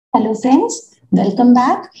Hello friends, welcome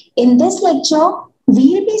back. In this lecture,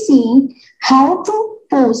 we'll be seeing how to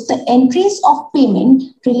post the entries of payment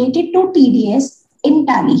related to TDS in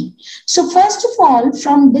Tally. So first of all,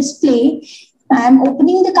 from display, I'm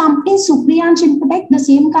opening the company Supriyansh Infotech, the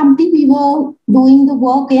same company we were doing the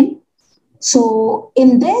work in. So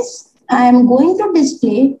in this, I am going to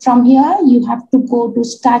display. From here, you have to go to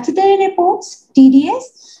statutory reports,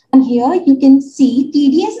 TDS, and here you can see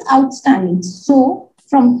TDS outstanding. So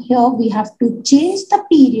from here, we have to change the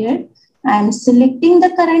period. I'm selecting the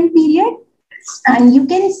current period, and you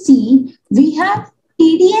can see we have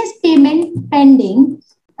TDS payment pending,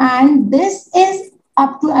 and this is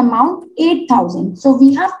up to amount 8,000. So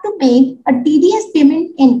we have to make a TDS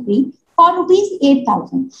payment entry for rupees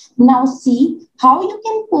 8,000. Now see how you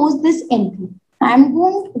can post this entry. I'm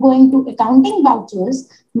going to accounting vouchers.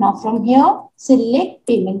 Now from here, select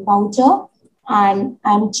payment voucher, and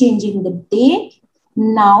I'm changing the date.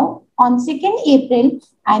 Now on 2nd April,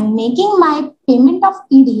 I'm making my payment of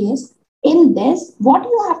TDS. In this, what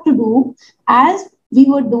you have to do, as we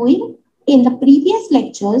were doing in the previous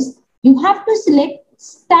lectures, you have to select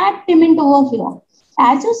start payment over here.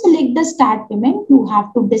 As you select the start payment, you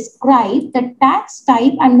have to describe the tax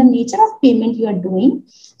type and the nature of payment you are doing.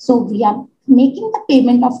 So we are making the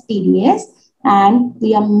payment of TDS, and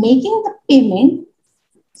we are making the payment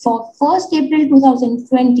for 1st April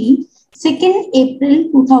 2020, 2nd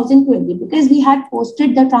April 2020, because we had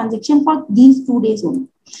posted the transaction for these 2 days only.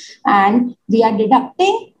 And we are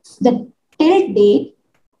deducting the till date.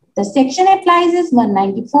 The section applies is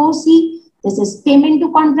 194C. This is payment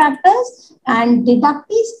to contractors, and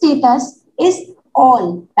deductee status is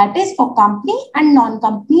all. That is for company and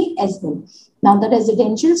non-company as well. Now the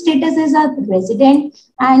residential status is a resident,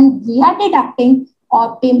 and we are deducting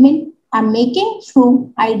or payment I'm making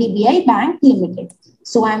through IDBI Bank Limited.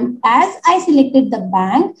 So as I selected the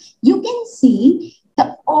bank, you can see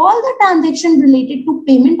all the transaction related to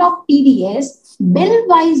payment of TDS,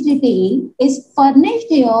 bill-wise detail is furnished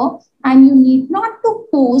here, and you need not to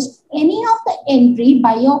post any of the entry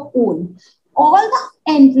by your own. All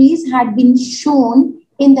the entries had been shown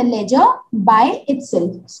in the ledger by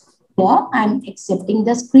itself. Here I'm accepting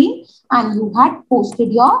the screen, and you had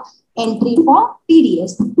posted your entry for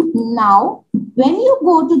TDS. Now, when you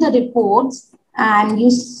go to the reports and you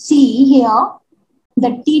see here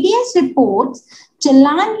the TDS reports,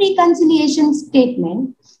 Challan reconciliation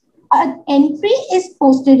statement, an entry is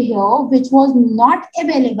posted here which was not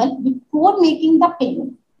available before making the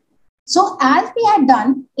payment. So as we had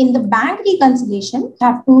done in the bank reconciliation, you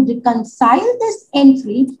have to reconcile this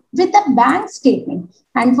entry with the bank statement.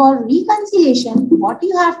 And for reconciliation, what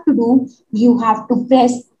you have to do, you have to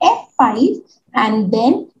press F5, and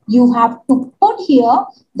then you have to put here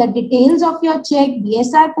the details of your check,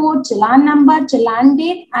 BSR code, challan number, challan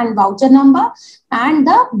date, and voucher number, and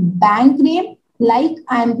the bank name, like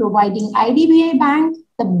I am providing IDBI Bank,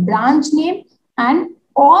 the branch name, and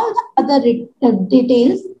all the other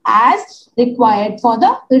details as required for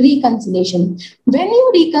the reconciliation. When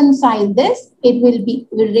you reconcile this, it will be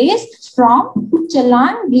erased from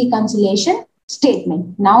Challan reconciliation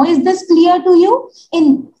statement. Now, is this clear to you?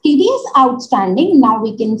 In TDS outstanding, now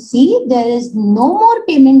we can see there is no more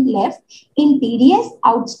payment left in TDS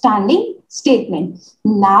outstanding statement.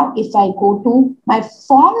 Now, if I go to my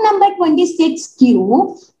form number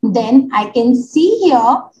 26Q, then I can see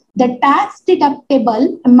here the tax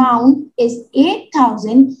deductible amount is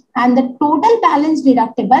 8,000, and the total balance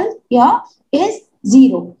deductible here is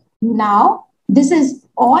 0. Now, this is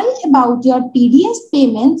all about your TDS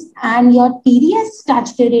payments and your TDS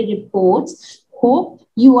statutory reports. Hope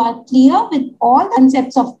you are clear with all the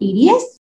concepts of TDS.